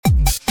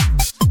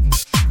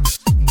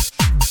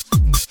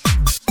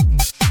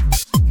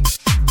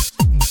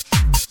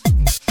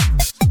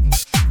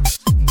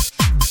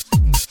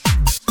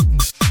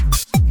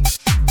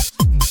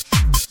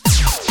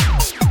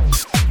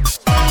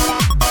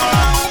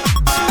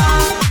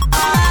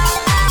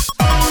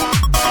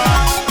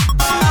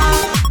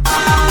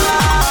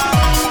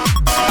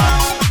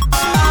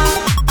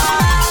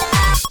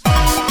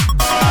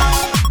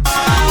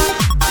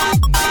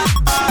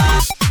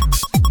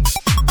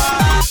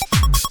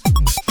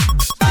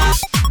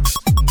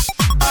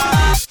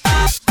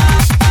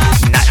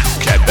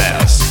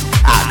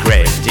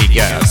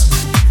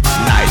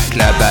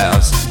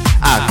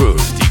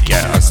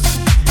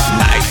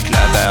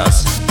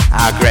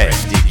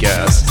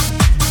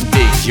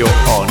your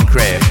own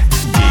grave,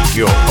 dig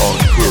your own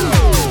groove.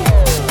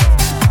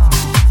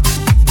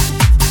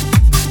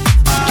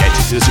 Get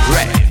into the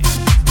grave,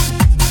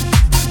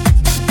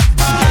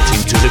 get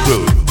into the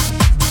groove.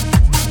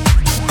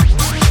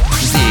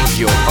 Dig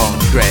your own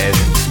grave,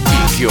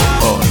 dig your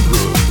own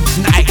groove.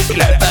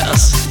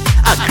 Nightclubbers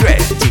are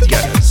grave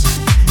diggers.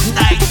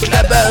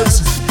 Nightclubbers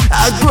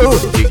are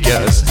groove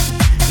diggers.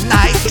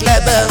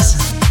 Nightclubbers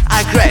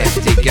are grave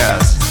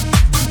diggers.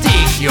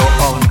 Dig your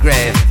own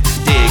grave,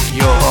 dig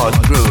your own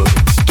groove.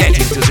 Get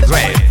into the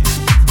grave,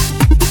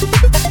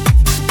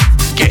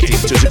 get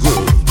into the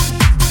groove.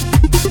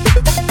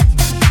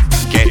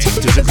 Get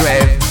into the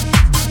grave,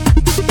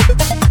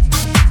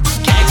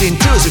 get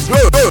into the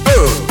groove.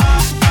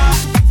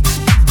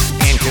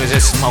 Into the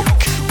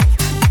smoke,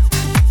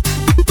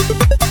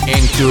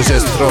 into the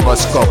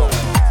stroboscope,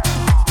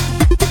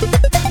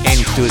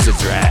 into the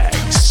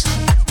drugs,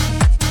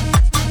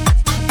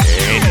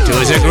 into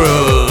the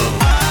groove.